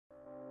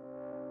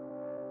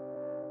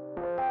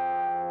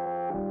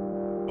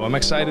I'm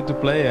excited to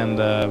play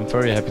and I'm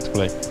very happy to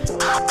play.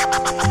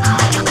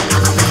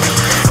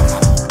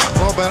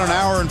 Well, about an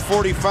hour and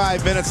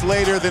 45 minutes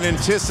later than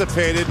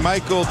anticipated,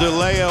 Michael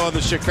Leeuw on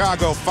the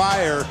Chicago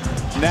Fire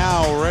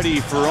now ready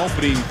for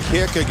opening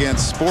kick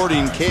against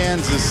Sporting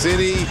Kansas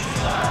City.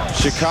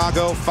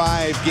 Chicago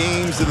 5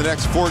 games in the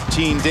next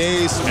 14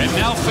 days. And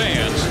now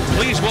fans,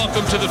 please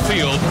welcome to the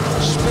field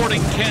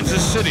Sporting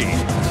Kansas City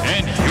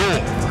and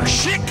your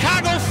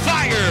Chicago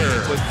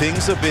Fire. But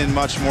things have been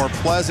much more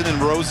pleasant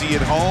and rosy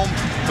at home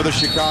for the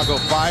Chicago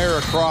Fire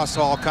across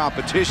all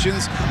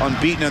competitions,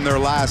 unbeaten in their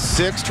last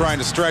 6, trying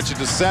to stretch it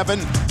to 7.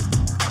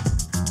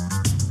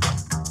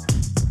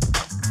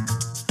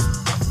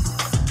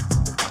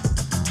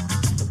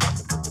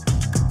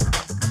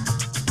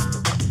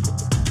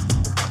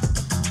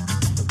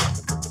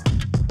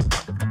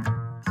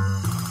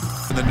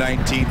 In the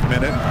 19th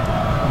minute,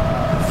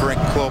 Frank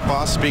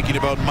Klopas speaking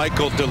about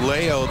Michael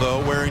Leeuw,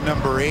 though, wearing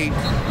number 8.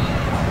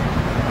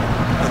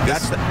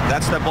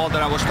 That's the ball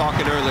that I was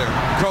talking earlier.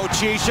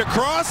 Cochise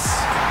across.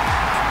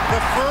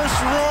 The first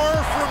roar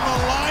from the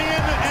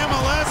Lion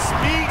MLS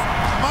beat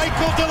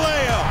Michael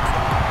Leeuw.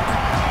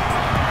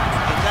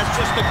 And that's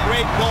just a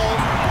great goal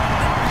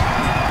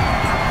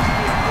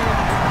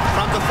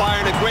from the Fire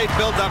and a great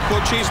build-up.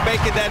 Cochise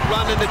making that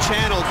run in the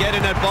channel,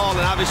 getting that ball,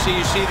 and obviously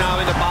you see now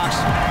in the box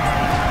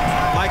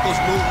Michael's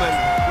movement,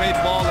 great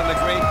ball and a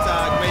great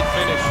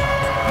finish.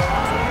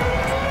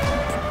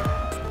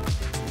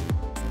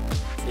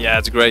 Yeah,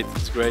 it's great.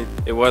 It's great.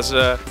 It was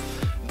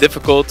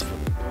difficult.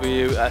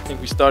 I think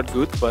we start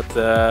good, but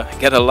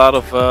get a lot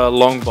of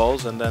long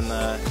balls, and then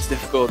it's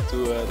difficult to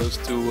those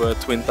two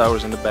twin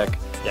towers in the back.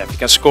 Yeah, if you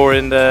can score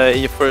in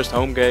your first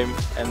home game,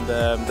 and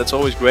that's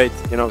always great.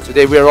 You know,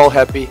 today we are all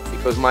happy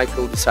because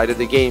Michael decided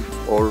the game,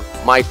 or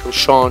Michael,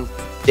 Sean,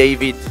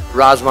 David,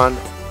 Razvan,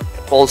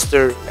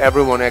 Polster,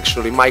 everyone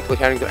actually, Michael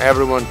Harrington,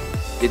 everyone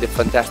did a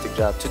fantastic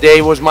job.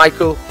 Today was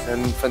Michael,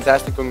 and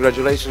fantastic,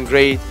 congratulations,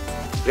 great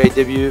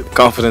debut.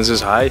 Confidence is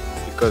high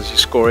because you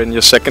score in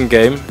your second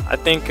game. I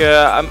think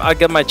I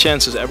get my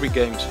chances every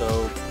game,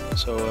 so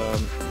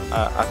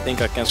I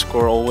think I can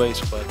score always.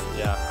 But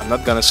yeah, I'm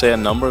not gonna say a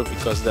number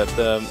because that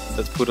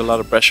put a lot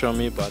of pressure on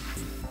me. But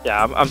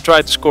yeah, I'm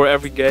trying to score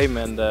every game,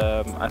 and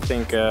I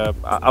think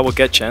I will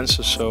get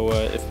chances. So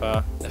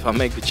if I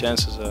make the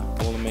chances, I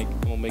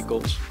will make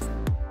goals.